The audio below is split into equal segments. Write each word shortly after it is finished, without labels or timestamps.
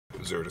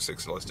0 to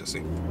 60. Let's just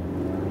see.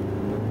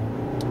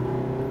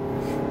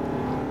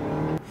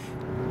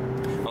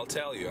 I'll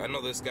tell you, I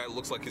know this guy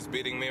looks like he's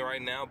beating me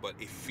right now, but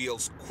it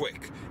feels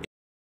quick.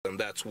 And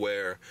that's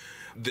where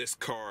this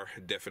car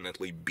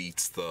definitely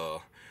beats the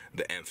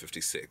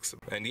M56.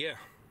 And yeah,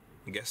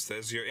 I guess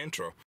there's your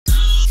intro.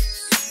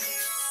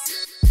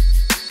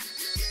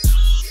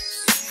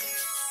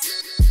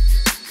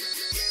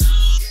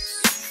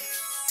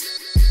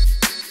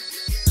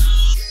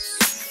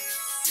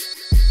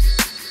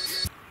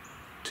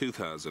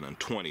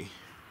 ...2020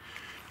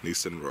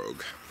 Nissan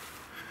Rogue.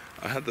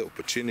 I had the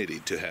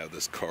opportunity to have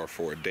this car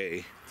for a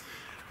day.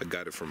 I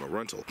got it from a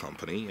rental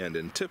company, and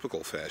in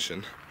typical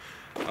fashion,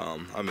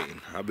 I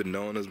mean, I've been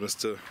known as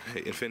Mr.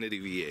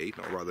 Infiniti V8,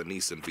 or rather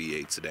Nissan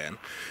V8 sedan,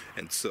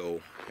 and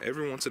so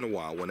every once in a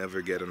while, whenever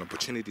I get an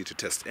opportunity to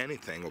test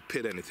anything or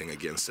pit anything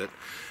against it,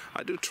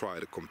 I do try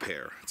to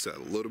compare. It's a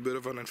little bit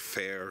of an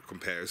unfair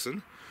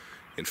comparison,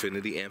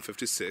 Infiniti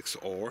M56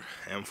 or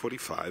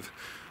M45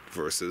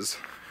 versus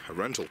a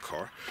rental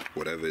car,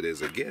 whatever it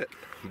is I get,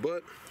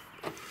 but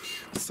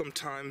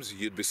sometimes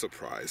you'd be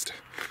surprised.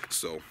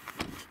 So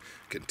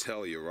I can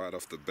tell you right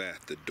off the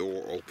bat, the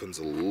door opens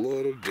a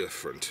little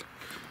different.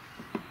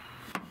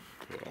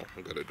 Well,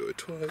 I'm gonna do it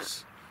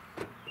twice.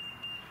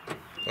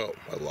 Oh,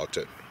 I locked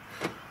it.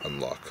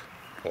 Unlock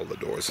all the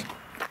doors.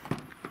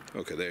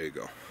 Okay, there you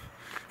go.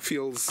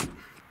 Feels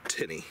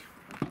tinny.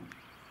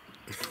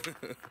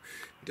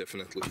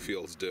 Definitely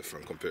feels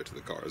different compared to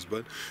the cars,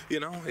 but you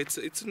know, it's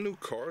a new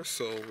car,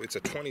 so it's a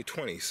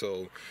 2020,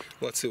 so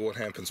let's see what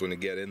happens when you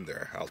get in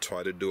there. I'll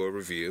try to do a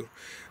review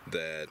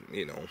that,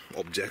 you know,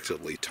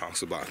 objectively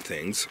talks about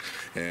things,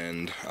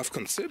 and I've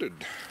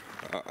considered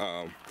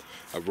a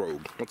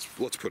Rogue.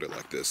 Let's put it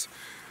like this.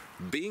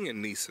 Being a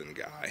Nissan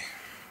guy,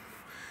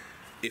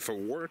 if I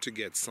were to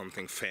get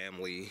something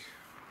family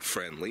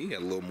friendly,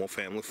 a little more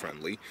family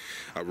friendly,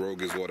 a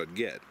Rogue is what I'd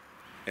get.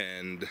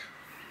 And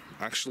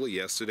actually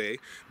yesterday,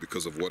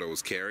 because of what I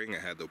was carrying, I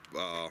had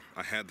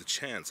the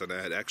chance, and I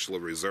had actually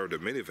reserved a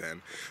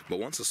minivan, but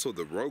once I saw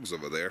the Rogues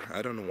over there,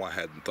 I don't know why I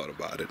hadn't thought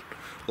about it.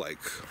 Like,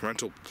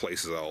 rental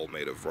places are all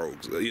made of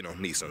Rogues, you know,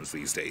 Nissans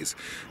these days.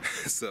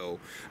 So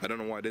I don't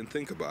know why I didn't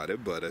think about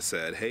it, but I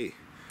said, hey,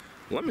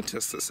 let me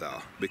test this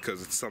out,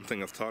 because it's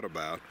something I've thought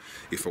about.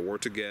 If I were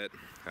to get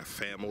a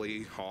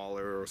family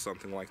hauler or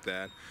something like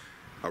that,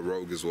 a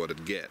Rogue is what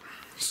I'd get.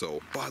 So,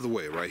 by the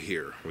way, right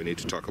here, we need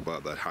to talk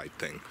about that height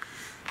thing.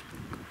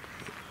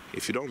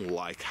 If you don't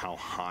like how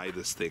high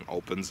this thing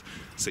opens,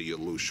 say you're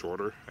a little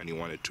shorter and you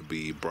want it to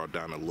be brought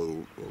down a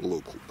little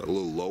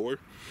lower,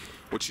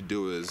 what you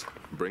do is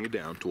bring it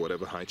down to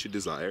whatever height you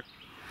desire.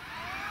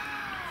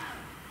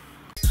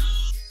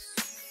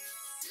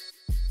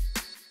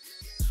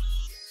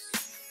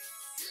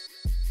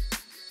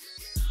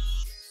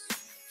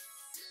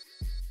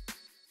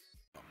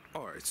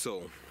 Alright,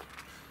 so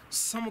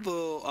some of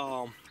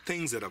the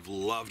things that I've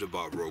loved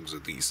about Rogues are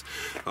these.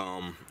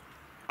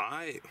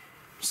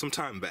 Some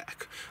time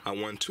back, I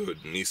went to a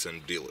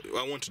Nissan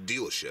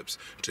dealerships,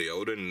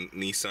 Toyota,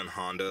 Nissan,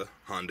 Honda,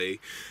 Hyundai,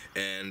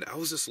 and I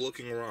was just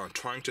looking around,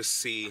 trying to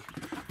see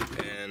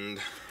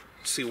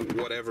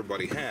what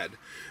everybody had,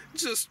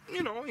 just,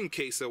 you know, in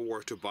case I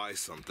were to buy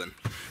something.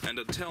 And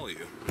I'll tell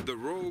you, the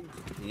Rogue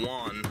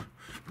won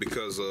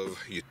because of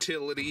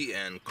utility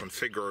and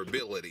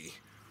configurability.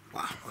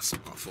 Wow, that's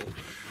awful.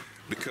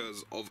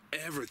 Because of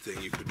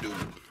everything you could do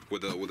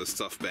with the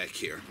stuff back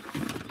here.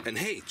 And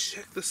hey,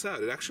 check this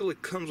out. It actually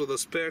comes with a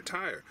spare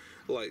tire.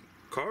 Like,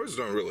 cars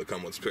don't really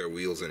come with spare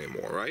wheels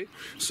anymore, right?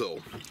 So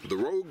the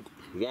Rogue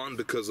won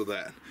because of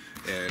that.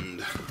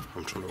 And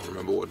I'm trying to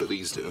remember, what do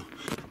these do?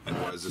 And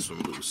why is this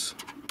one loose?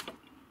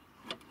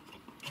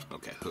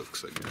 Okay,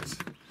 hooks, I guess.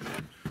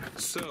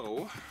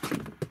 So,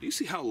 do you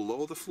see how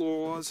low the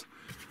floor was?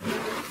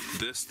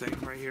 This thing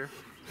right here.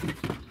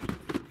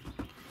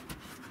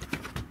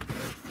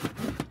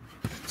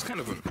 It's kind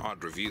of an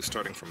odd review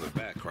starting from the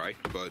back, right?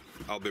 But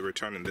I'll be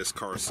returning this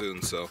car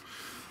soon, so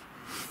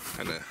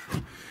kind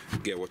of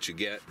get what you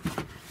get.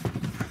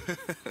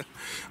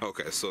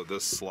 Okay, so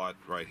this slot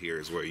right here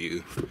is where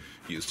you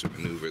use to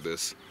maneuver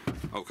this.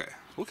 Okay,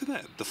 look at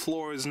that. The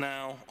floor is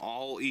now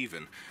all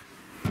even.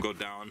 Go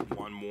down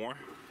one more,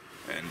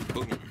 and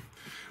boom,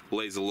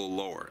 lays a little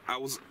lower. I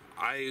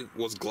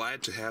was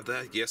glad to have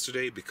that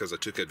yesterday because I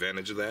took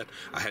advantage of that.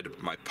 I had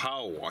my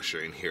power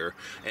washer in here,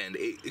 and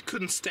it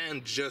couldn't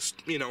stand,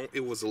 just, you know,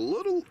 it was a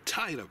little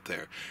tight up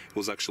there. It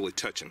was actually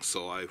touching,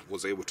 so I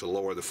was able to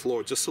lower the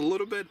floor just a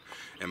little bit,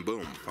 and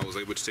boom, I was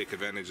able to take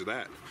advantage of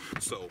that.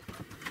 So,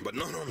 but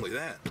not only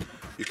that,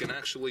 you can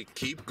actually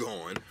keep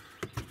going,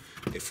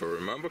 if I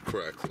remember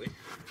correctly,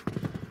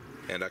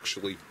 and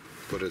actually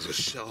put as a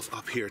shelf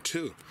up here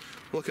too.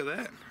 Look at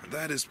that.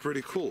 That is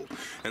pretty cool.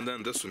 And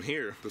then this one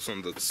here, this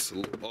one that's,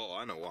 oh,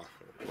 I know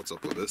what's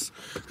up with this.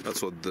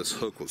 That's what this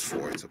hook was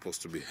for. It's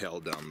supposed to be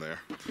held down there.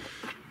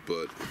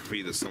 But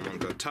either someone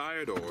got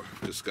tired or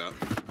just got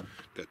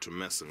to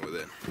messing with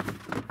it.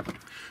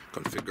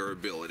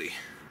 Configurability.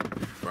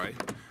 right?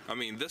 I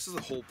mean, this is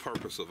the whole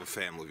purpose of a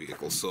family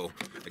vehicle. So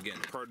again,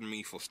 pardon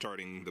me for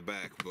starting the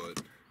back,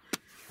 but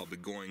I'll be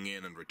going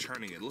in and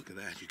returning it. Look at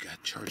that, you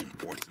got charging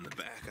ports in the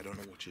back. I don't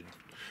know what you'd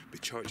be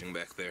charging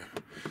back there.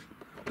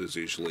 There's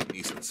usually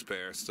Nissan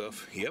spare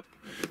stuff. Yep,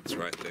 it's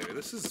right there.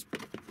 This is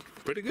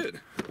pretty good,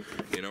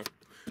 you know.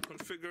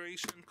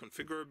 Configuration,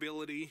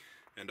 configurability,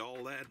 and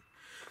all that.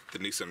 The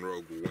Nissan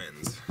Rogue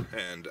wins,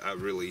 and I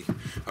really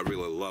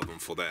love them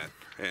for that.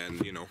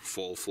 And you know,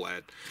 full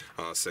flat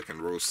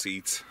second row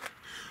seats.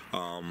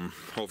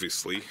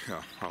 Obviously,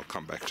 I'll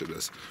come back to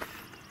this.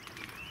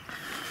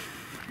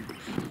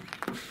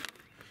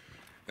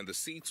 And the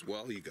seats,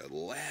 well, you got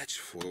latch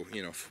for,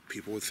 you know, for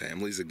people with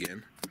families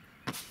again.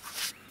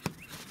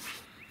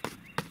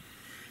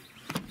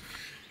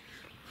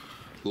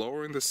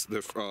 Lowering the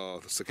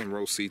second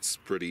row seats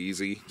pretty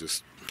easy.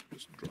 Just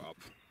drop.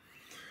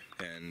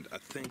 And I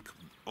think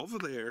over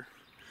there,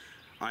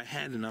 I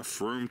had enough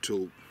room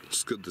to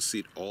scoot the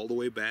seat all the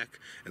way back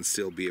and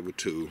still be able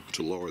to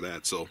lower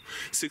that. So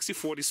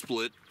 60-40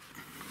 split.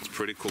 It's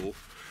pretty cool.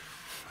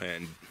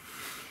 And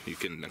you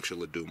can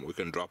actually do more. We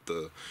can drop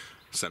the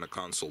center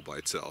console by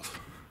itself,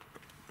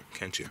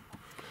 can't you?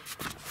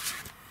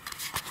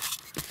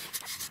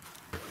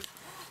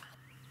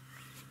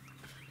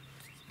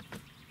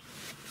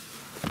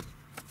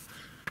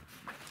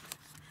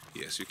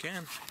 Yes, you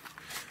can.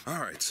 All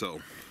right,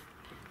 so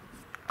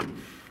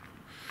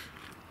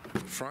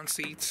front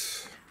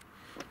seats.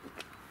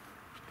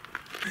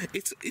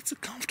 It's a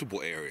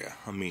comfortable area.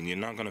 I mean, you're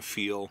not gonna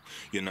feel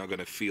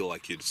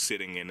like you're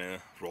sitting in a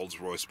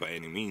Rolls-Royce by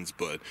any means,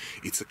 but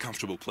it's a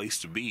comfortable place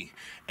to be.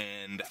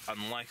 And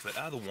unlike the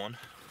other one,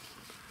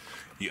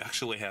 you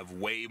actually have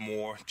way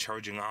more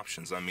charging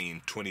options. I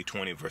mean,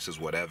 2020 versus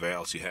whatever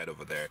else you had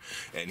over there,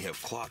 and you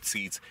have cloth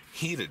seats,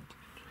 heated,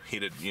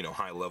 you know,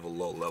 high level,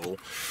 low level,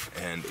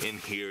 and in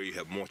here you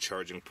have more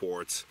charging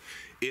ports.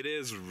 It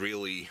is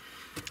really,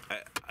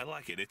 I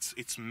like it.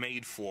 It's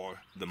made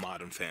for the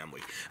modern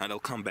family, and I'll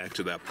come back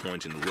to that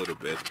point in a little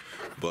bit.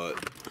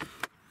 But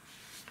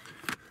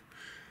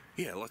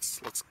yeah,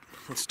 let's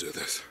do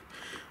this.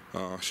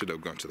 Should have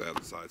gone to the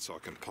other side so I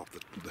can pop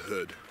the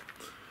hood.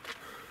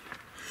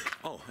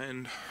 Oh,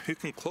 and you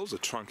can close the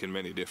trunk in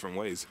many different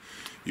ways.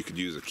 You could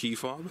use a key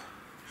fob.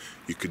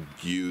 You could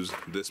use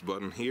this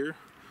button here,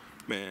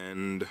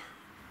 and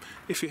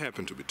if you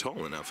happen to be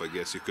tall enough, I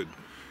guess you could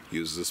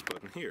use this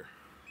button here.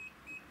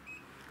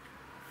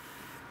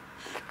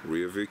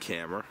 Rear view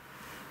camera.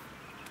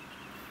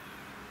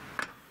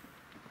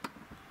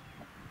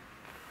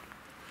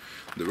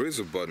 There is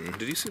a button.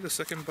 Did you see the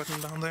second button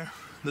down there?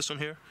 This one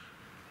here?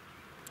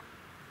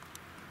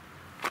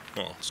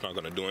 Well, it's not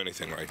going to do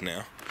anything right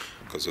now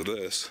because of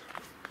this.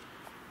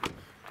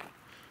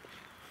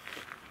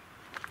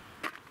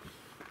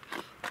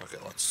 Okay,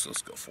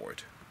 let's go for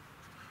it.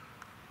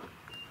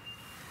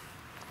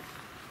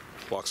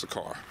 Locks the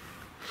car.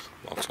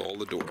 Locks all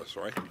the doors,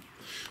 right?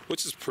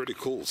 Which is pretty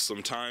cool.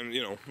 Sometimes,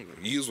 you know,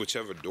 use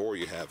whichever door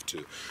you have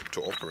to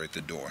operate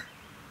the door.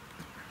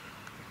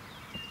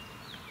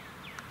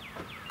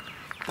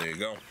 There you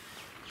go.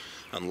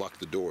 Unlock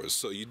the doors.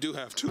 So you do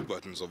have two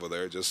buttons over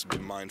there. Just be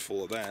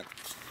mindful of that.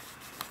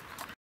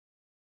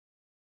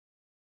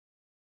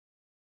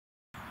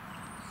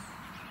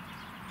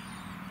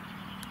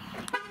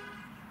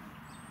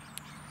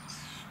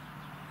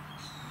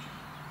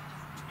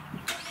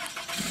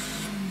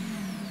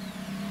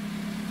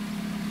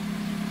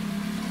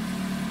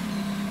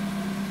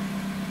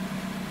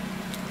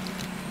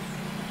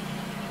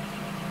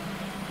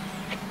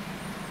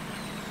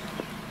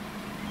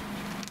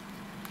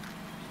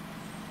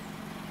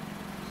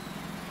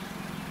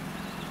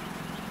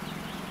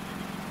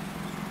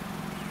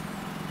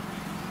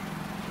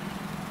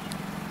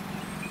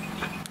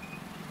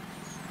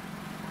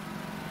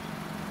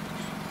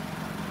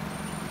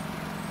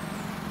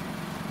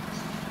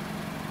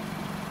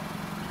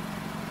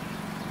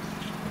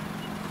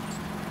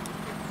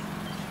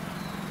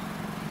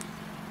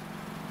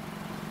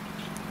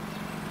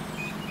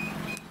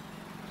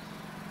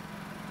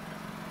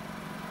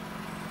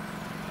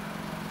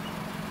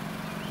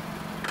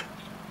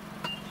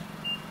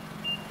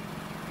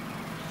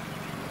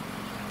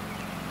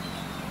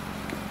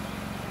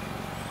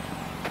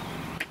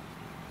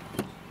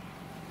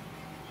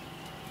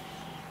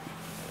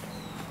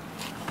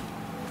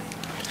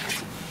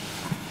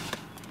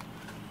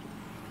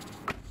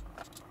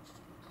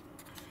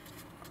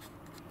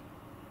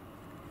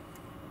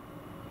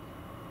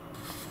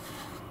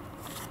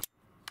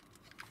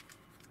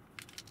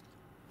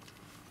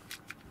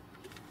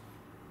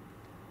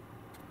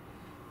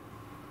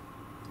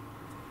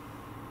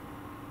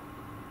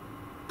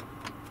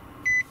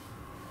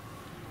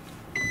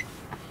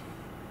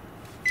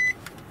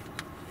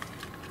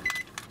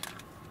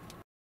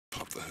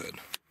 The hood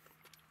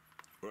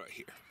right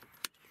here.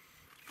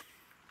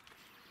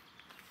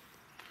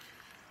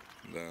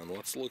 Then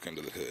let's look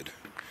under the hood.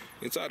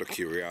 It's out of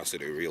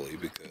curiosity, really,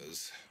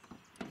 because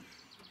I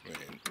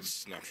mean,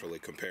 it's not really a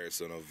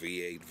comparison of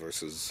V8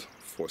 versus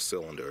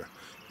 4-cylinder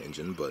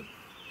engine, but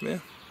yeah,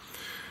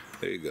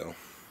 there you go.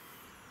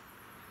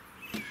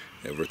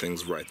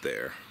 Everything's right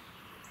there.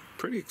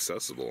 Pretty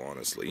accessible,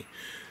 honestly.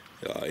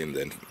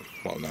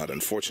 Well, not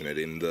unfortunate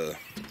in the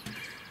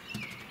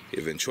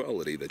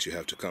eventuality that you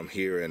have to come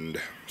here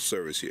and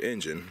service your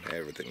engine.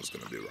 Everything's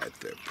going to be right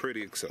there.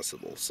 Pretty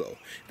accessible. So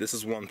this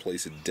is one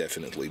place it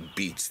definitely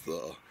beats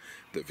the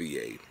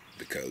V8,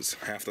 because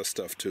half the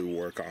stuff to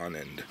work on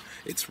and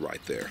it's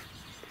right there.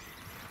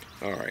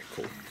 All right,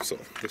 cool. So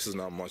this is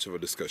not much of a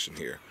discussion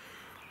here.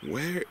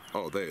 Where?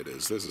 Oh, there it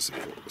is. There's a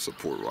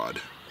support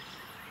rod.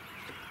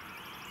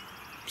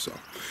 So,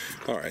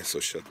 all right. So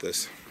shut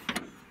this.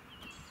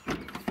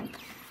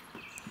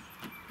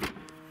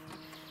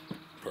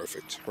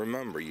 Perfect.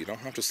 Remember, you don't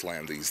have to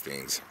slam these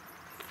things.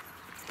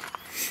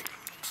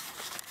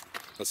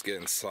 Let's get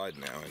inside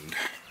now and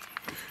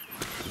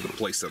the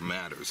place that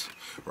matters.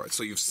 Right.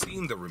 So you've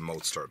seen the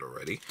remote start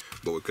already,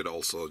 but we could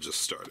also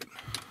just start it.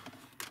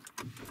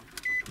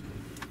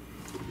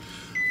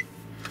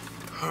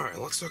 Alright,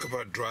 let's talk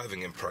about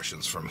driving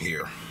impressions from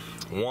here.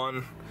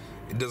 One,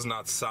 it does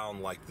not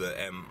sound like the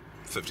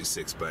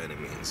M56 by any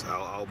means.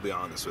 I'll be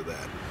honest with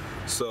that.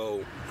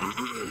 So,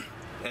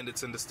 and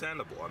it's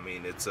understandable. I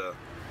mean, it's a...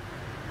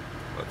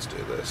 Let's do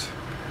this.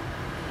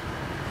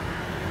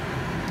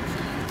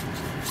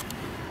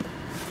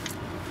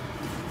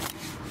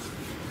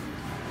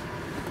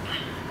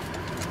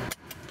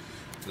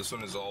 This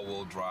one is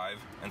all-wheel drive.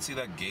 And see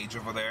that gauge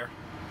over there?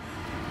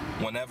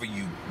 Whenever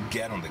you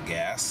get on the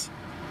gas,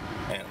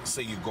 and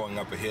say you're going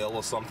up a hill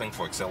or something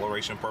for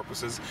acceleration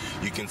purposes,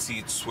 you can see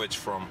it switch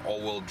from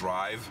all-wheel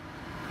drive.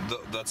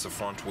 That's the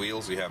front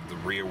wheels. You have the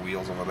rear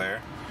wheels over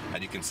there,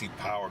 and you can see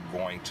power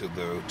going to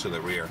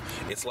the rear.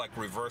 It's like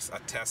reverse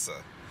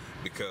Atessa,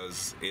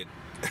 because it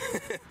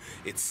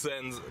it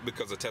sends,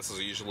 because the Teslas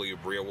are usually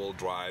rear-wheel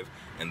drive,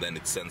 and then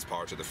it sends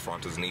power to the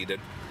front as needed.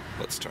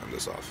 Let's turn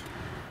this off.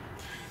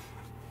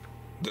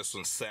 This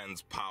one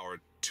sends power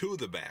to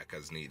the back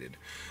as needed.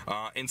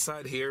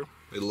 Inside here,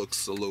 it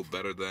looks a little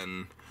better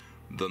than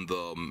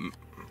the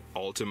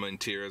Ultima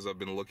interiors I've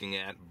been looking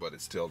at, but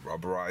it's still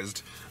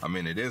rubberized. I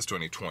mean, it is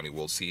 2020.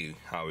 We'll see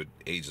how it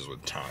ages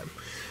with time.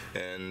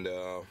 And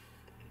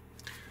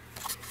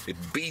it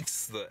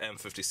beats the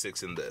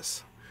M56 in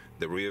this.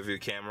 The rear view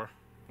camera.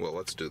 Well,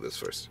 let's do this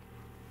first.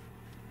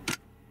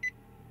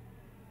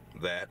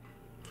 That.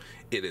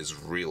 It is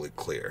really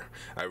clear.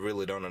 I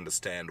really don't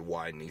understand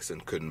why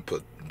Nissan couldn't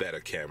put better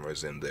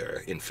cameras in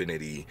their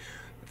Infiniti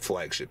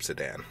flagship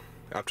sedan.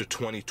 After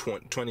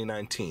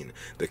 2019,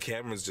 the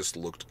cameras just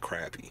looked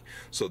crappy.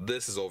 So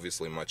this is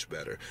obviously much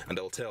better. And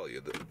I'll tell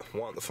you,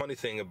 the funny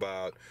thing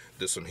about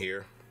this one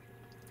here,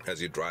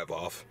 as you drive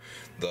off,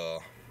 the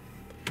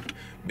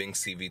Bing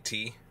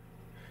CVT,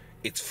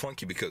 it's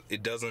funky because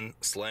it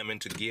doesn't slam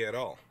into gear at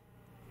all.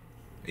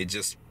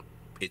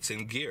 It's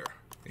in gear,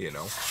 you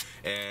know,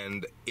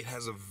 and it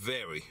has a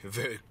very,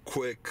 very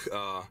quick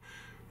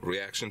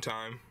reaction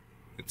time.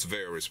 It's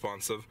very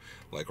responsive,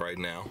 like right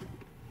now.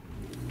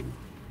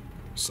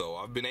 So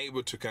I've been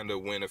able to kind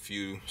of win a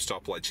few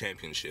stoplight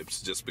championships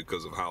just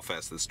because of how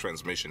fast this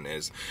transmission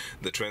is.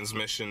 The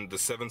transmission, the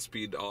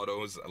 7-speed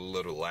auto is a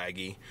little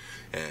laggy,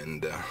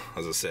 and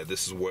as I said,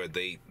 this is where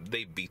they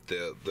beat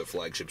the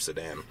flagship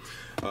sedan.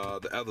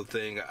 The other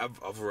thing, I've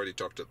already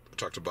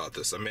talked about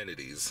this,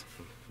 amenities,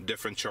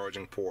 different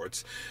charging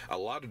ports, a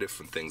lot of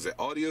different things. The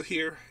audio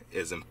here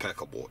is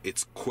impeccable.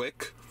 It's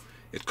quick,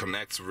 it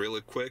connects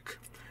really quick.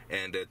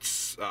 And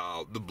it's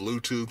the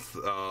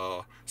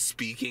Bluetooth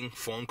speaking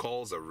phone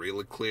calls are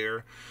really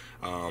clear.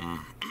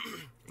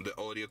 The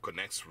audio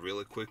connects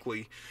really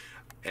quickly,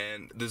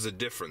 and there's a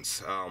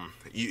difference.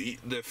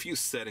 There are a few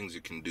settings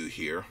you can do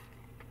here.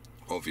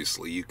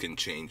 Obviously, you can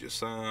change your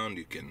sound.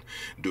 You can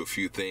do a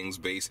few things,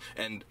 bass.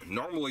 And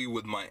normally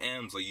with my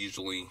amps,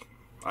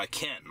 I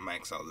can't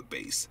max out the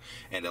bass,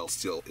 and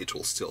it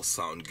will still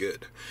sound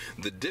good.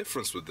 The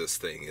difference with this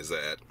thing is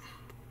that,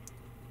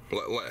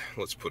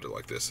 let's put it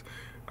like this.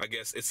 I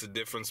guess it's the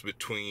difference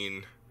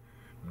between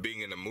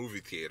being in a movie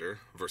theater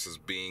versus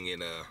being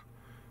in a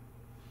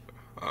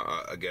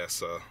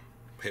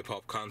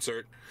hip-hop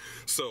concert.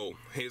 So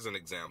here's an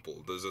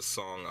example. There's a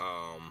song,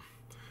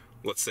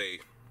 let's say,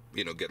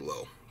 Get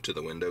Low, To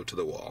the Window, To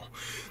the Wall.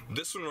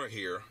 This one right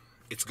here,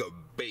 it's got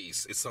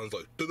bass. It sounds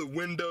like to the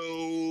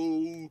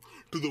window,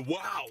 to the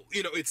wow.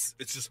 It's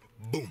just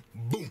boom,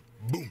 boom,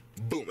 boom,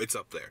 boom. It's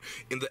up there.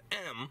 In the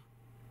M,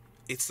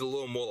 it's a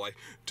little more like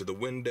to the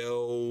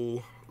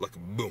window, like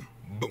boom,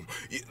 boom.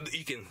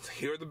 You can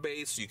hear the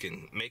bass, you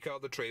can make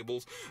out the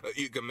trebles,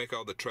 you can make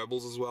out the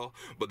trebles as well,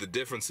 but the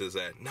difference is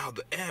that now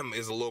the M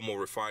is a little more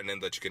refined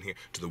in that you can hear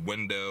to the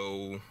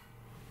window,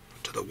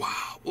 to the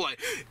wow. Like,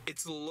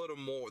 it's a little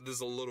more, there's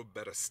a little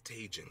better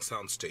staging,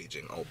 sound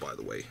staging. Oh, by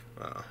the way,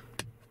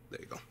 there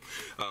you go.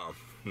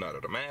 Not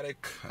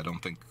automatic. I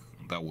don't think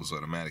that was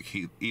automatic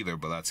either,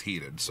 but that's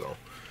heated, so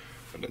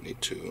I don't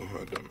need to,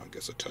 I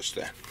guess I touched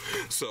that.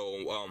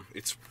 So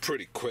it's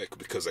pretty quick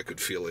because I could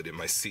feel it in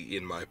my seat,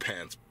 in my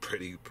pants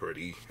pretty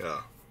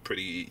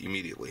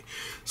immediately.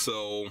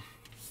 So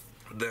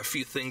there are a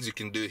few things you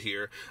can do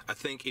here. I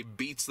think it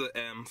beats the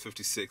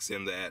M56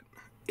 in that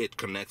it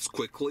connects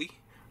quickly,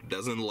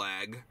 doesn't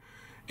lag,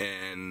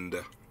 and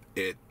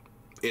it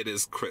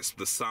is crisp.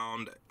 The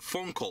sound,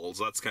 phone calls,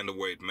 that's kind of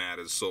where it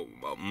matters so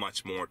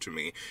much more to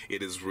me.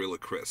 It is really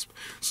crisp.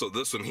 So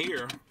this one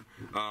here,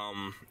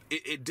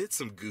 it did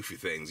some goofy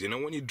things. You know,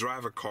 when you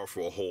drive a car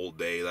for a whole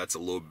day, that's a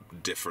little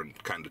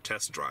different kind of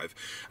test drive.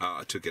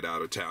 I took it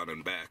out of town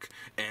and back,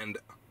 and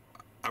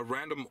a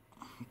random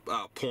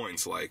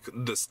points, like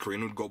the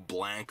screen would go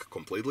blank,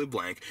 completely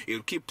blank. It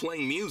would keep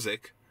playing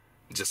music,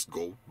 just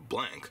go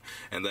blank.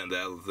 And then the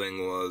other thing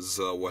was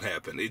what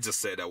happened. It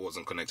just said I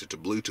wasn't connected to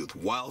Bluetooth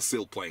while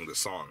still playing the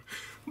song.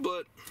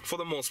 But for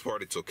the most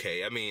part, it's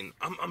okay. I mean,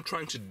 I'm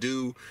trying to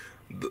do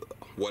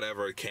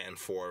whatever I can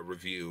for a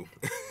review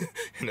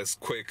in as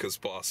quick as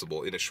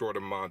possible, in a short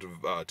amount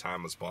of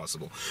time as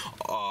possible.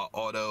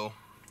 Auto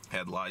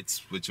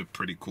headlights, which are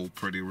pretty cool,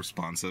 pretty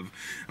responsive.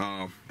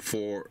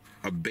 For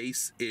a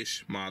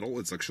base-ish model,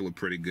 it's actually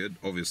pretty good.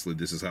 Obviously,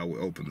 this is how we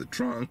open the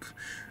trunk.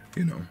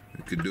 You know,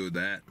 you could do it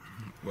that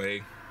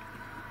way.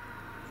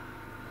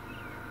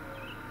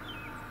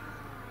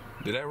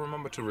 Did I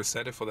remember to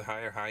reset it for the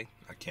higher height?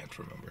 I can't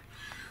remember.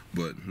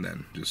 But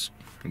then just,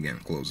 again,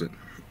 close it.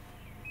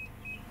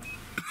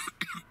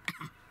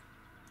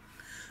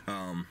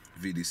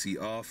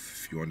 VDC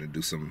off if you want to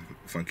do some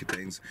funky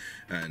things.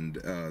 And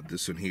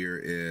this one here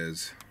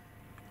is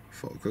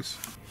focus.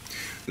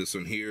 This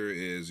one here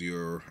is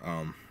your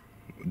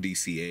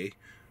DCA.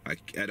 I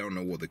don't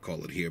know what they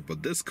call it here,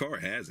 but this car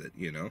has it,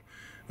 you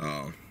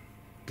know.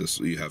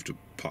 This, you have to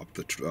pop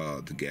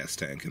the gas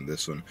tank in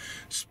this one.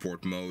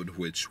 Sport mode,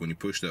 which when you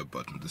push that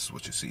button, this is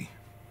what you see.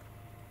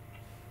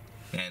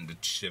 And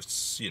it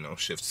shifts, you know,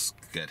 shifts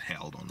get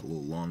held on a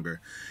little longer.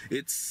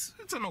 It's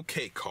an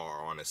okay car,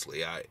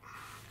 honestly.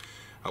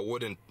 I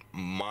wouldn't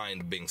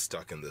mind being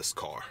stuck in this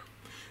car.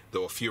 There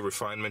were a few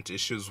refinement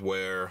issues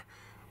where,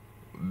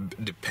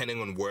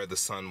 depending on where the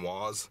sun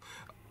was,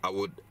 I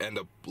would end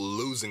up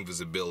losing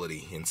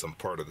visibility in some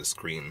part of the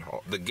screen.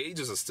 The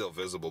gauges are still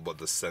visible, but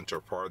the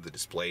center part of the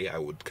display, I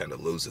would kind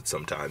of lose it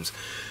sometimes.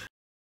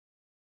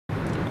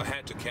 I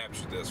had to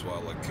capture this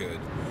while I could,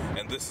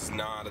 and this is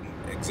not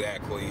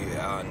exactly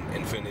an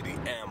Infiniti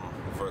M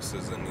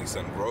versus a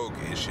Nissan Rogue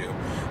issue.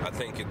 I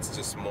think it's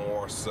just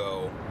more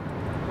so,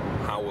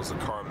 how was the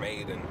car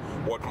made and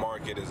what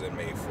market is it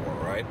made for,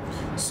 right?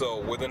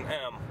 So with an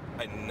M,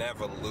 I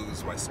never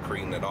lose my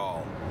screen at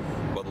all.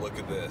 But look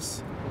at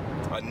this.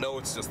 I know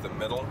it's just the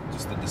middle,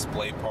 just the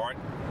display part,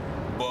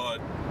 but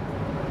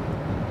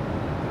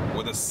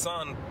with the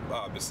sun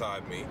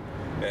beside me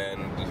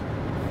and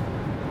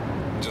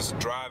just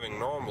driving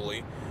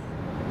normally,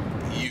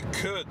 you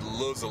could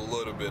lose a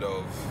little bit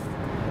of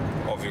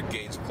your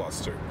gauge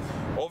cluster.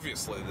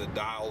 Obviously the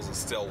dials are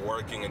still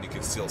working and you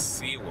can still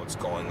see what's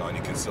going on,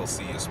 you can still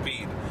see your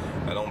speed.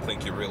 I don't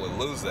think you really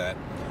lose that.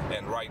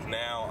 And right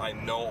now I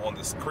know on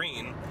the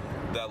screen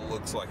that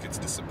looks like it's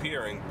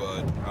disappearing,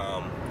 but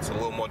it's a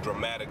little more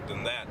dramatic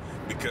than that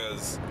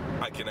because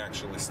I can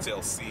actually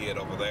still see it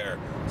over there.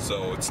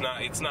 So it's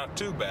not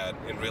too bad.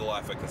 In real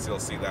life I can still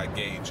see that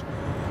gauge,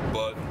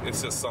 but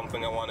it's just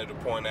something I wanted to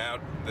point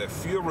out. There are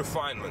few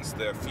refinements,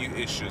 there are few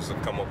issues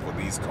that come up with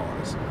these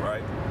cars,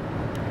 right?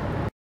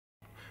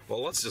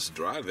 Well, let's just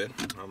drive it.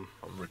 I'm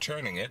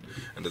returning it,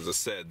 and as I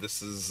said,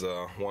 this is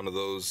one of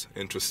those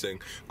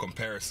interesting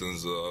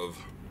comparisons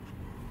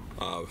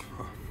of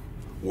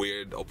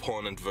weird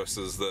opponent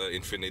versus the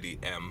Infiniti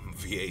M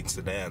V8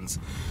 sedans.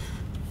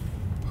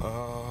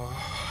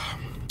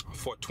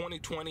 For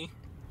 2020,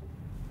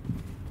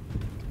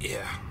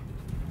 yeah,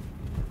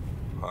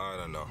 I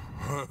don't know.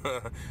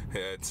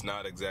 Yeah, it's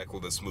not exactly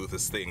the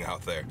smoothest thing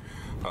out there.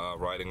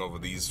 Riding over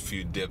these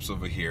few dips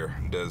over here,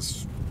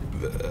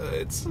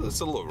 it's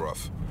a little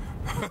rough.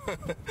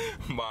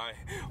 my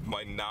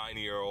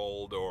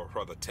 9-year-old, or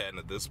rather 10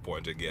 at this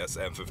point, I guess,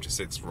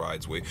 M56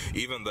 rides way,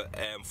 even the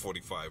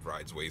M45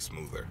 rides way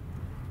smoother.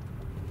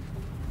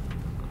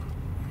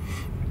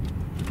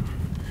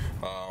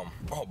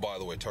 Oh, by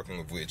the way, talking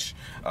of which,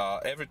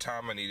 every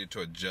time I needed to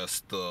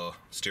adjust the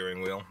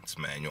steering wheel, it's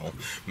manual.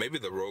 Maybe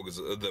the Rogue is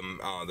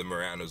the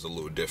Murano is a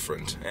little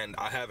different, and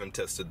I haven't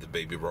tested the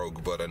baby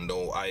Rogue, but I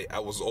know I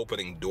was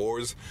opening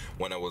doors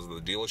when I was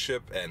at the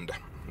dealership, and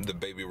the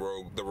baby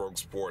Rogue, the Rogue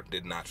Sport,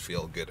 did not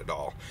feel good at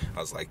all. I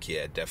was like,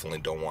 yeah, definitely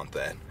don't want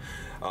that.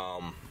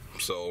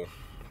 So,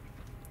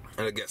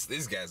 and I guess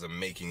these guys are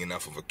making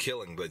enough of a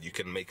killing that you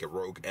can make a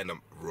Rogue and a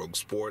Rogue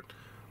Sport,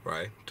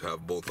 right, to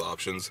have both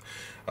options.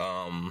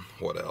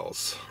 What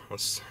else?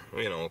 Let's,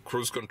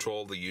 cruise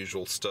control, the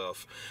usual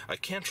stuff. I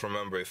can't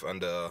remember if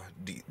under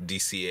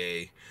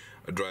DCA,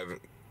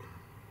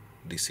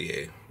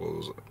 what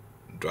was it?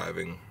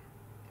 Driving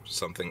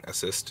something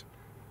assist.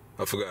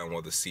 I've forgotten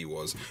what the C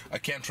was. I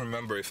can't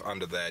remember if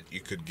under that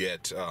you could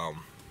get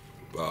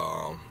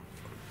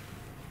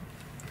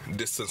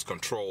distance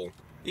control.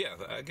 Yeah,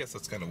 I guess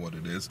that's kind of what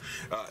it is.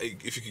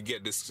 If you could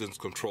get distance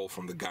control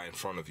from the guy in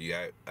front of you,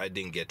 I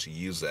didn't get to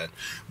use that.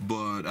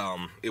 But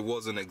it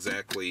wasn't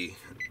exactly,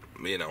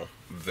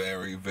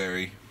 very,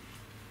 very,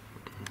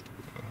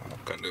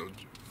 kind of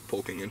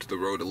poking into the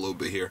road a little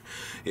bit here.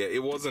 Yeah,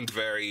 it wasn't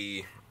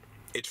very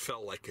it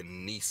felt like a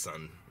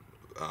Nissan.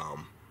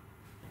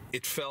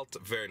 It felt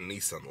very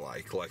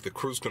Nissan-like. Like the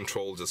cruise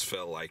control just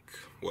felt like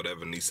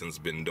whatever Nissan's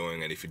been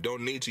doing, and if you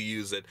don't need to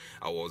use it,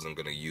 I wasn't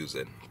gonna use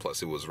it.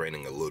 Plus, it was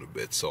raining a little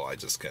bit, so I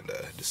just kind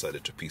of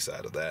decided to piece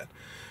out of that.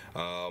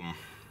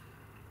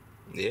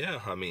 Yeah,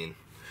 I mean,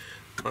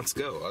 let's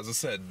go. As I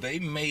said, they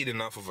made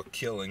enough of a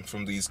killing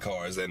from these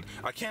cars, and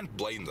I can't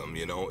blame them,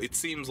 you know. It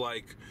seems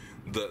like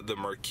the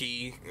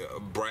marquee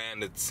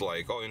brand, it's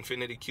like, oh,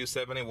 Infiniti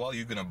Q70, well,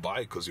 you're gonna buy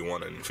it because you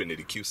want an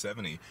Infiniti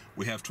Q70.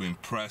 We have to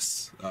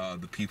impress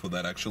the people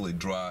that actually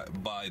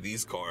buy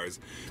these cars,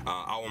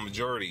 our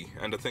majority,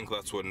 and I think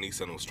that's what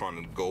Nissan was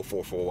trying to go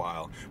for a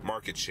while,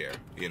 market share,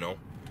 you know.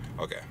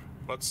 Okay,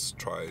 let's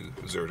try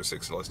 0 to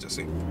 60, let's just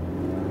see.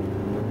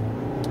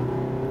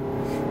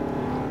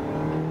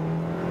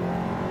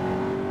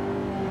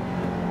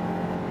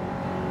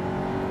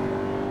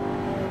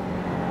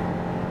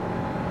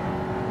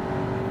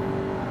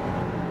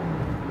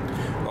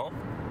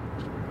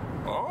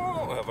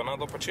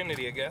 Another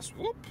opportunity, I guess.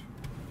 Whoop.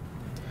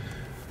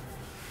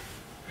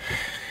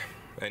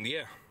 And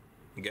yeah,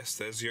 I guess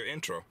there's your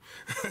intro.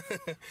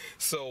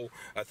 So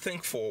I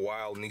think for a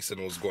while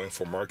Nissan was going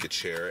for market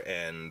share,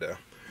 and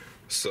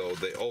so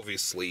they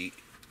obviously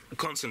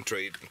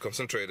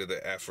concentrated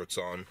their efforts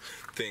on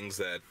things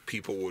that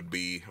people would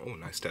be, oh,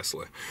 nice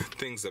Tesla,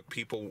 things that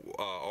people,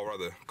 or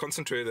rather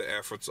concentrated their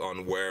efforts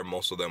on where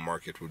most of their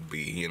market would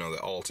be. You know, the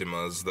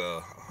Altimas,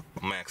 the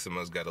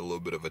Maximas got a little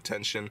bit of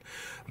attention,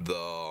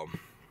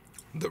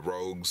 the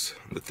Rogues,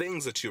 the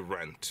things that you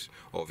rent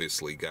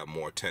obviously got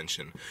more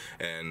attention,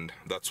 and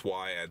that's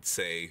why I'd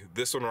say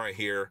this one right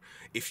here,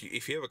 if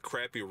you have a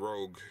crappy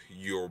Rogue,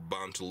 you're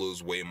bound to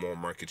lose way more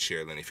market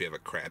share than if you have a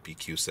crappy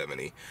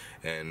Q70.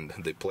 And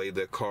they played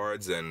their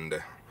cards,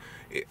 and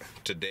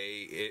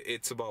today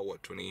it's about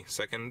what,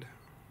 22nd?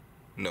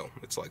 No,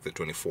 it's like the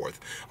 24th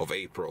of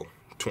April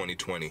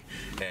 2020,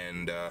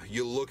 and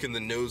you look in the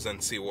news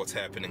and see what's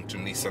happening to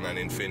Nissan and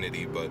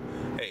Infiniti, but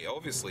hey,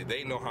 obviously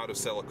they know how to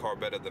sell a car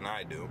better than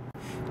I do.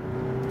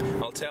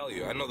 I'll tell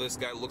you, I know this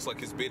guy looks like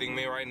he's beating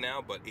me right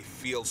now, but it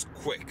feels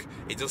quick.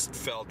 It just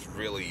felt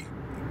really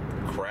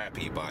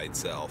crappy by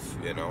itself,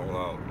 you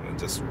know.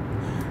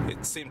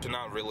 It seemed to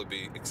not really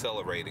be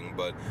accelerating,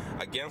 but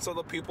against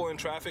other people in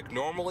traffic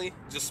normally,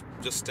 just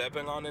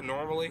stepping on it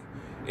normally,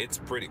 it's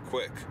pretty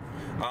quick.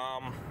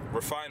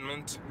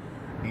 Refinement,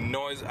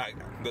 noise,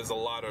 there's a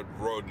lot of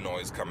road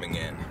noise coming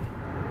in.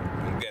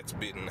 It gets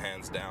beaten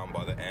hands down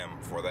by the M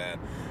for that.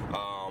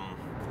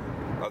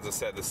 As I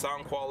said, the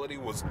sound quality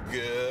was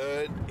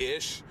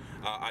good-ish.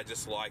 I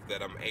just like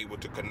that I'm able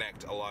to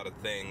connect a lot of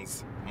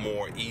things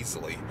more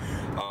easily.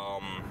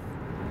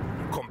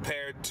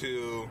 Compared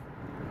to,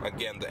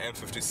 again, the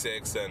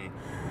M56, and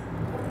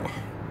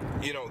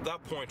you know,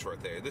 that point right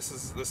there, this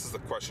is the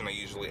question I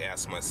usually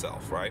ask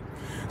myself, right?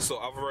 So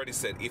I've already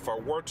said, if I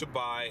were to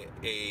buy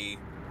a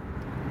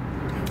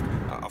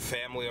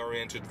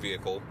family-oriented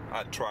vehicle,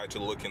 I'd try to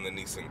look in the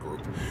Nissan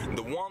group.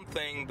 The one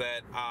thing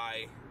that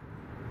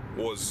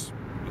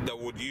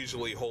would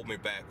usually hold me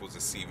back was a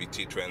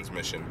CVT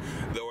transmission.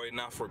 There were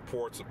enough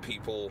reports of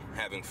people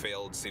having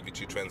failed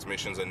CVT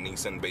transmissions and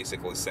Nissan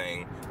basically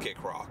saying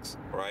kick rocks,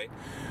 right?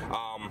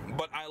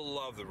 But I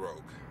love the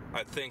Rogue.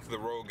 I think the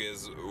Rogue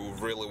is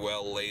really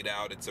well laid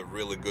out. It's a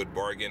really good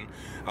bargain.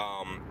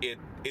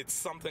 It's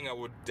something I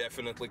would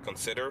definitely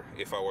consider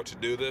if I were to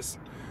do this.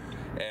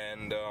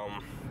 And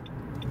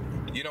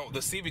you know, the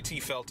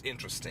CVT felt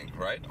interesting,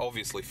 right?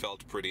 Obviously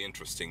felt pretty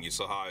interesting. You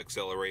saw how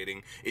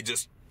accelerating, it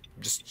just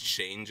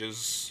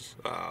changes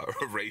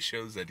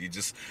ratios, and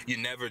you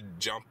never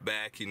jump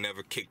back, you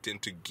never kicked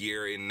into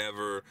gear, it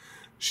never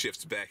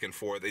shifts back and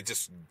forth, it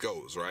just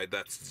goes, right?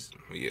 That's,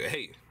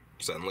 hey,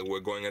 suddenly we're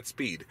going at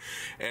speed,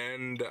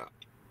 and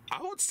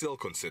I would still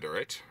consider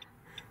it.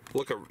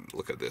 Look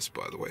at this,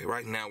 by the way.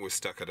 Right now we're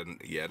stuck at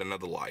yet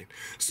another light.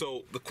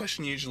 So the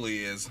question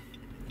usually is,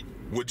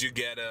 would you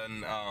get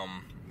an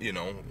you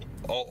know,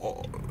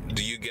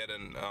 do you get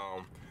an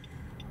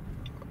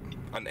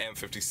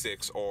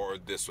M56 or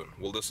this one?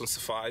 Will this one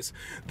suffice?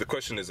 The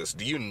question is this: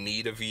 do you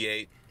need a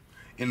V8?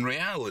 In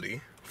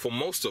reality, for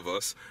most of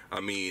us, I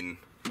mean,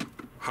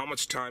 how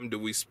much time do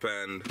we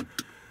spend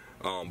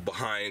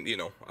behind, you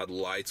know, at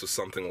lights or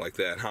something like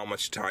that? How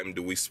much time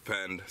do we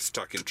spend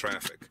stuck in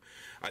traffic?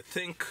 I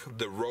think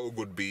the Rogue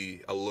would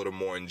be a little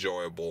more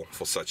enjoyable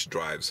for such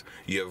drives.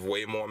 You have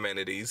way more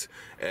amenities,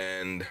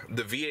 and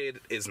the V8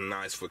 is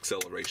nice for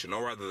acceleration,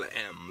 or rather the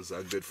M's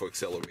are good for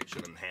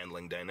acceleration and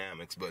handling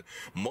dynamics, but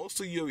most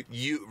of your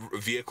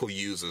vehicle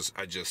users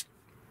are just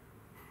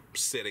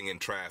sitting in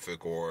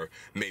traffic, or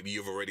maybe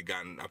you've already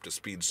gotten up to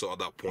speed, so at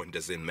that point,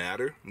 does it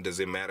matter?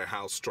 Does it matter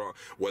how strong,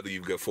 whether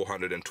you've got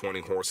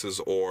 420 horses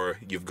or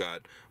you've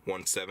got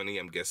 170?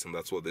 I'm guessing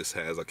that's what this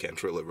has. I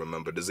can't really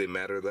remember. Does it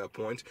matter at that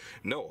point?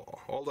 No.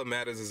 All that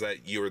matters is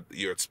that you're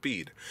at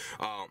speed.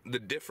 The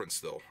difference,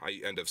 though,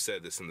 I've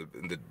said this in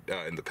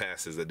the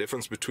past, is the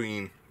difference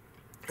between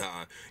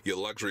your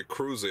luxury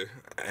cruiser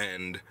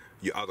and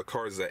your other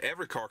cars, that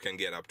every car can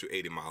get up to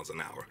 80 miles an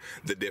hour.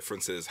 The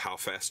difference is how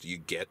fast you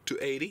get to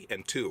 80,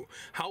 and two,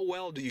 how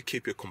well do you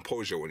keep your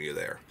composure when you're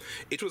there.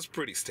 It was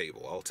pretty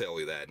stable, I'll tell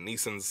you that.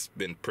 Nissan's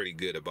been pretty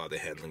good about the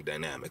handling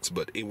dynamics,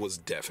 but it was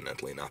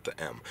definitely not the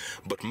M.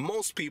 But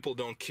most people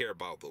don't care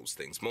about those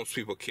things. Most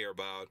people care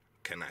about,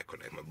 can I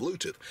connect my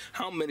Bluetooth?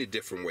 How many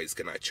different ways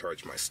can I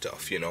charge my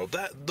stuff? You know,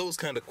 those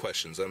kind of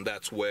questions, and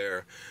that's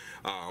where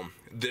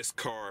this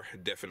car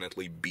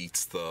definitely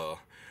beats the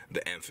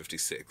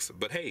M56.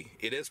 But hey,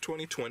 it is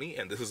 2020,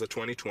 and this is a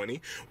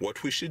 2020.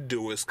 What we should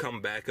do is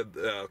come back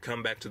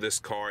to this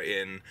car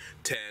in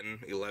 10,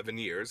 11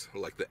 years,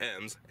 like the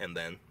M's, and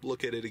then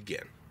look at it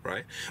again.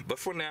 Right, but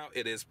for now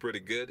it is pretty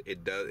good.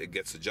 It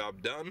gets the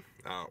job done.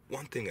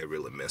 One thing I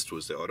really missed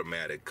was the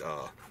automatic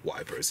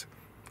wipers,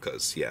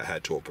 because yeah, I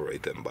had to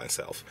operate them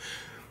myself.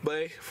 But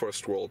hey,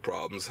 first world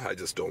problems. I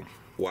just don't.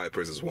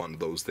 Wipers is one of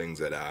those things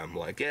that I'm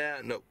like,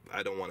 yeah, no,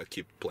 I don't want to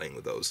keep playing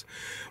with those.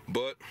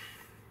 But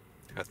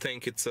I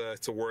think it's a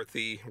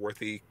worthy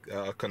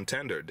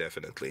contender,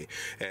 definitely.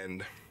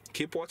 And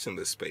keep watching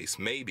this space.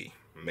 Maybe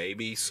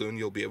soon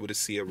you'll be able to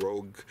see a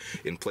Rogue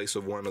in place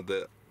of one of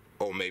the,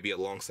 or maybe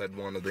alongside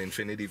one of the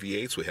Infiniti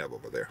V8s we have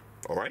over there.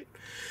 All right.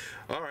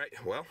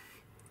 Well,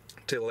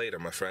 till later,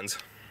 my friends.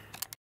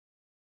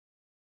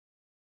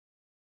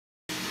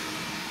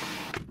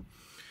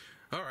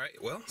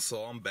 Alright, well,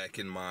 so I'm back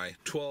in my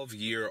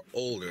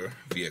 12-year-older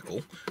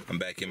vehicle. I'm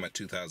back in my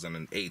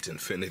 2008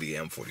 Infiniti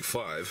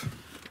M45.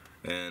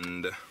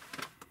 And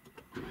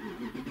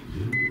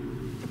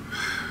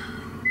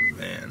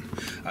man,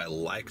 I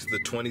liked the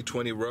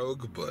 2020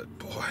 Rogue, but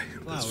boy,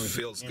 this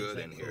feels good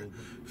in here.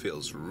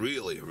 Feels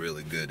really,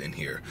 really good in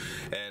here.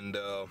 And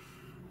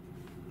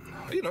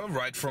you know,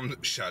 right from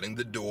shutting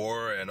the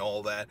door and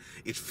all that,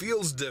 it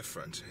feels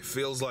different. It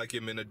feels like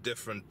I'm in a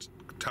different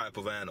type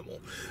of animal.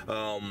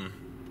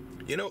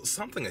 You know,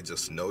 something I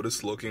just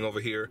noticed looking over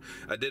here,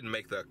 I did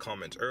make that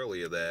comment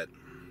earlier that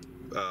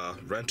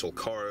rental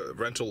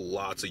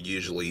lots are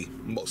usually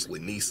mostly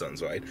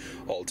Nissans, right?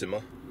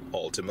 Altima,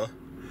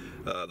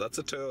 that's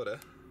a Toyota,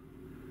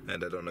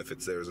 and I don't know if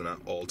it's theirs or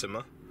not.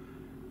 Altima,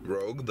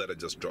 Rogue that I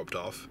just dropped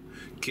off,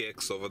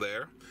 Kicks over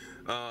there.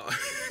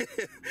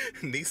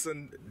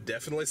 Nissan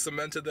definitely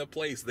cemented their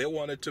place. They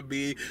wanted to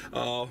be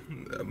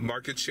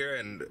market share,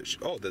 and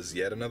oh, there's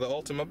yet another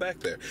Altima back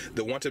there.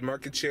 They wanted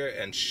market share,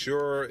 and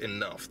sure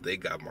enough, they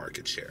got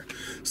market share.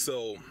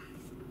 So,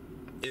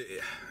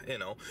 you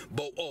know,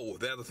 but oh,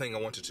 the other thing I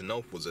wanted to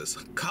note was this: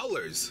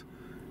 colors.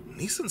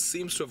 Nissan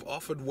seems to have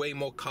offered way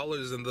more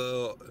colors in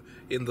the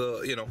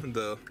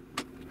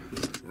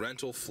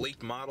rental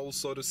fleet models,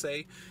 so to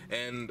say.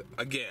 And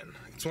again,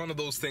 it's one of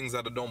those things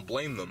that I don't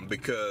blame them,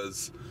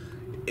 because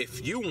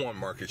if you want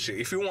market share,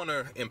 if you want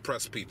to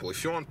impress people,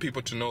 if you want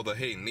people to know that,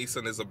 hey,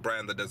 Nissan is a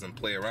brand that doesn't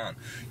play around,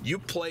 you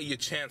play your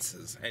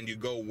chances and you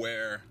go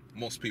where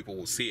most people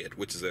will see it,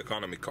 which is the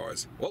economy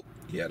cars. Well,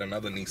 yet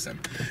another Nissan.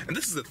 And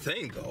this is the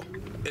thing though,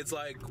 it's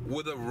like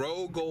with a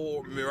Rogue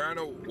or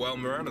Murano, well,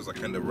 Muranos are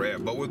kind of rare,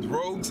 but with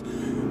Rogues,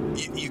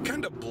 you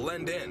kind of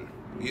blend in.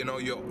 You know,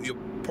 you're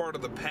part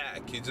of the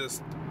pack. You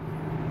just,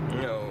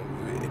 you know,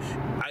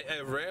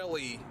 I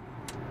rarely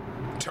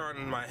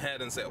turn my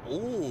head and say,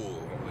 ooh,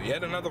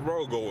 yet another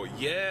Rogue, or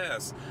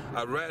yes,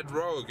 a red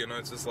Rogue. You know,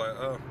 it's just like,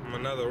 oh,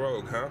 another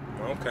Rogue, huh?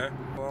 Okay,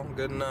 well,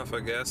 good enough, I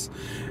guess.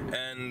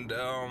 And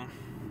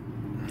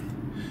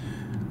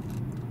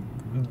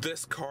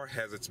this car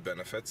has its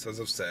benefits, as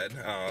I've said.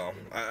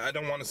 I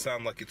don't want to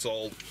sound like it's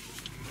all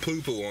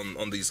poo-poo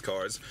on these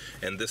cars,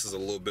 and this is a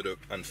little bit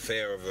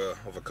unfair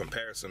of a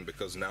comparison,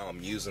 because now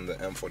I'm using the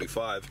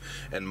M45,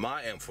 and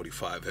my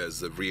M45 has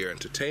the rear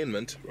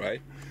entertainment,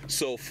 right?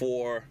 So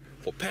for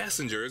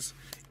passengers,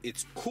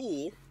 it's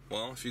cool.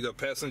 Well, if you got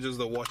passengers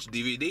that watch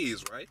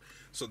DVDs, right?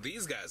 So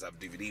these guys have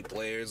DVD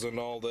players and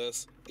all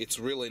this. It's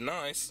really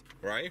nice,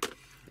 right?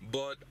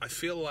 But I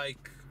feel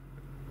like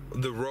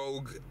the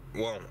Rogue,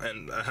 well,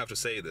 and I have to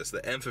say this,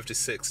 the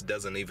M56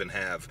 doesn't even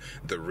have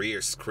the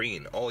rear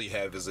screen. All you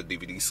have is a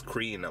DVD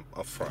screen up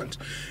front.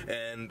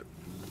 And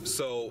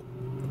so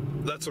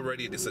that's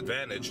already a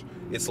disadvantage.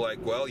 It's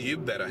like, well, you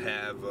better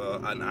have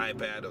an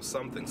iPad or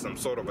something, some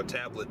sort of a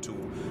tablet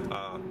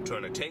to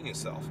entertain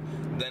yourself.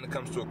 Then it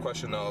comes to a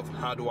question of,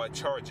 how do I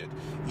charge it?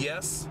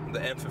 Yes, the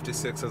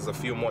M56 has a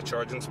few more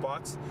charging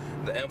spots.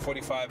 The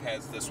M45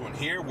 has this one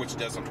here, which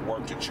doesn't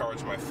work to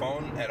charge my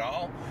phone at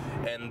all.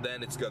 And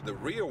then it's got the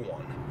rear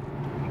one,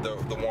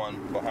 the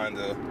one behind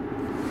the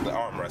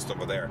armrest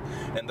over there,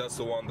 and that's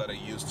the one that I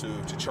use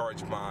to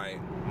charge my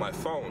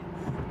phone.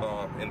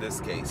 In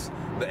this case,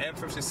 the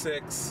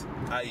M56,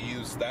 I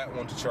use that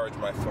one to charge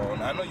my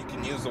phone. I know you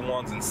can use the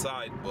ones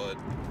inside, but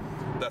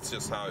that's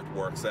just how it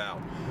works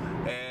out.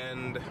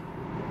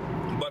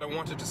 But I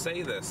wanted to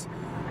say this.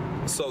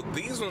 So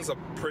these ones are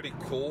pretty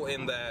cool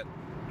in that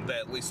they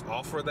at least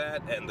offer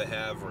that, and they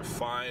have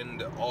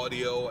refined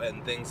audio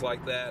and things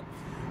like that.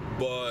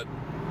 But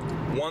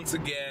once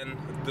again,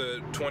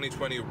 the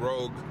 2020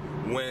 Rogue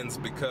wins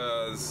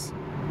because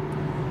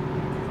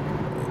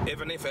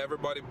Even if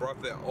everybody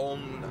brought their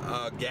own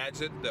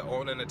gadget, their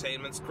own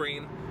entertainment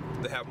screen,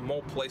 they have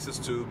more places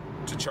to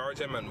charge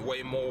them and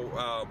way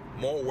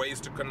more ways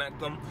to connect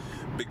them.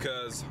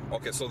 Because,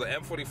 okay, so the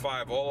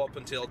M45 all up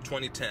until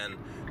 2010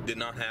 did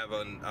not have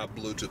a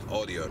Bluetooth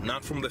audio,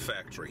 not from the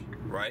factory,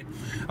 right?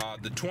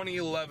 The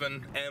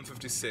 2011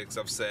 M56,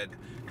 I've said,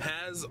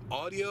 has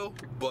audio,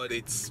 but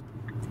it's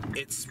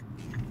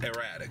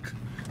erratic.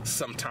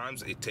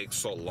 Sometimes it takes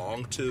so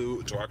long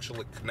to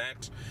actually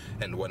connect,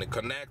 and when it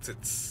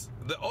connects,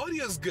 the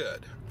audio is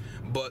good,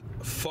 but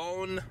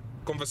phone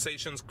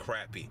conversations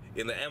crappy.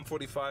 In the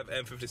M45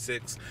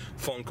 M56,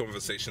 phone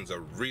conversations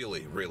are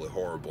really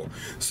horrible.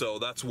 So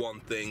that's one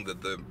thing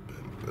that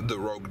the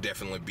Rogue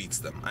definitely beats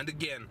them. And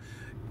again,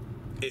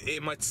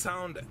 it might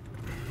sound,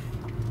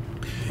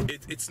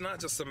 it's not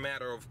just a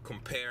matter of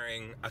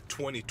comparing a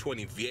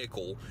 2020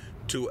 vehicle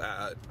to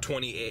a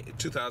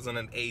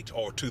 2008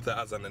 or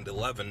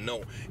 2011.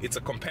 No, it's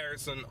a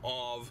comparison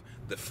of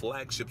the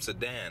flagship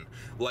sedan,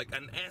 like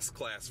an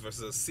S-Class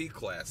versus a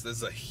C-Class.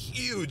 There's a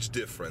huge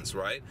difference,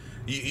 right?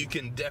 You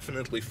can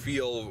definitely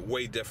feel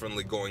way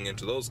differently going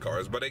into those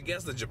cars. But I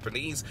guess the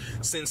Japanese,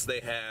 since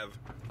they have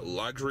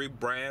luxury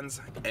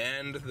brands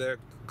and their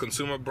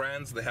consumer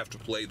brands, they have to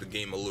play the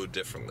game a little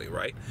differently,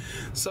 right?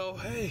 So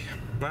hey,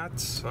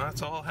 that's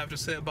all I have to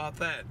say about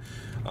that.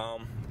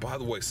 By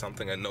the way,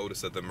 something I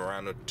noticed that the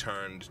Murano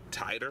turned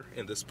tighter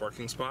in this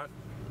parking spot.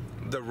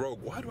 The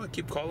Rogue, why do I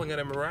keep calling it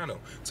a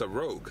Murano? It's a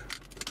Rogue.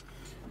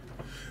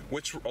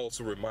 Which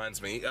also reminds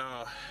me,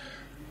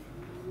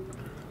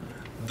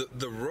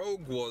 the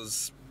Rogue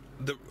was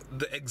the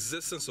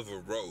existence of a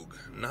Rogue,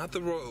 not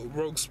the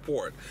Rogue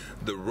Sport.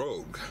 The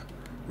Rogue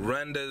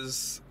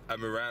renders a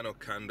Murano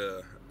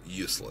kinda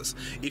useless.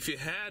 If you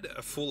had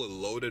a fully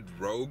loaded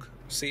Rogue,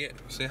 see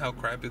how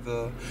crappy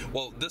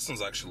well, this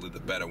one's actually the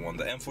better one.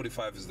 The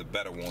M45 is the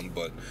better one,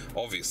 but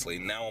obviously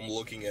now I'm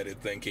looking at it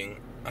thinking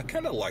I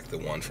kind of like the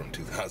one from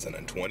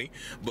 2020,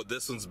 but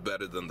this one's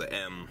better than the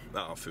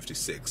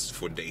M56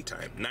 for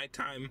daytime.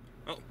 Nighttime,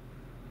 oh,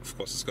 of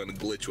course it's going to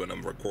glitch when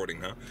I'm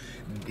recording, huh?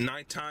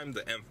 Nighttime,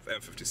 the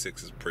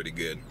M56 is pretty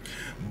good,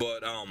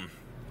 but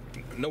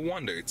no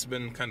wonder it's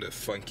been kind of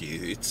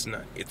funky.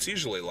 It's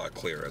usually a lot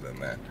clearer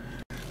than that.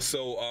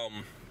 So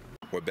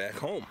we're back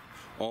home.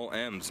 All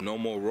M's, no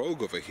more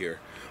Rogue over here.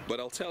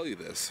 But I'll tell you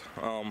this,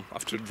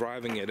 after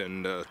driving it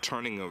and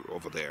turning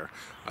over there,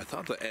 I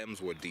thought the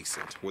M's were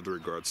decent with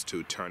regards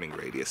to turning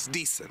radius.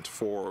 Decent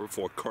for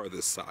a car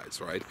this size,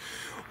 right?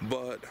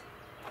 But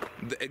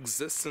the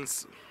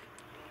existence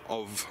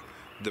of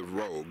the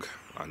Rogue,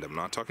 and I'm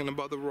not talking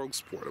about the Rogue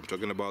Sport, I'm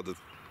talking about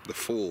the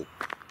full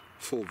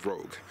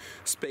Rogue.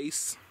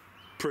 Space,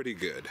 pretty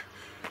good.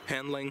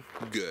 Handling,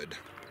 good.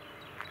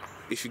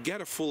 If you get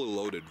a fully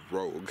loaded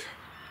Rogue,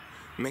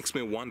 it makes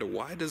me wonder,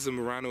 why does the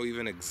Murano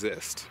even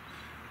exist?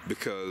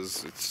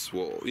 Because it's,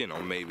 well, you know,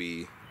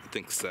 maybe I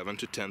think 7,000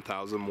 to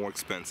 10,000 more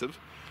expensive.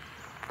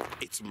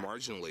 It's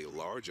marginally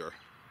larger,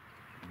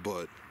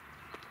 but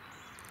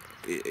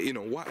you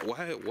know,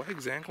 why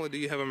exactly do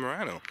you have a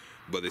Murano?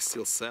 But they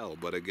still sell.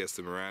 But I guess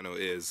the Murano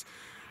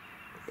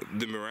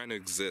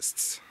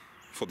exists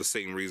for the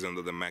same reason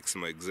that the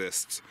Maxima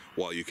exists,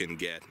 while you can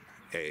get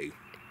a,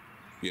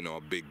 you know,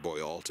 a big boy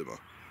Altima,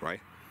 right?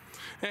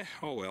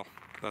 Oh well,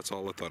 that's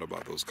all I thought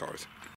about those cars.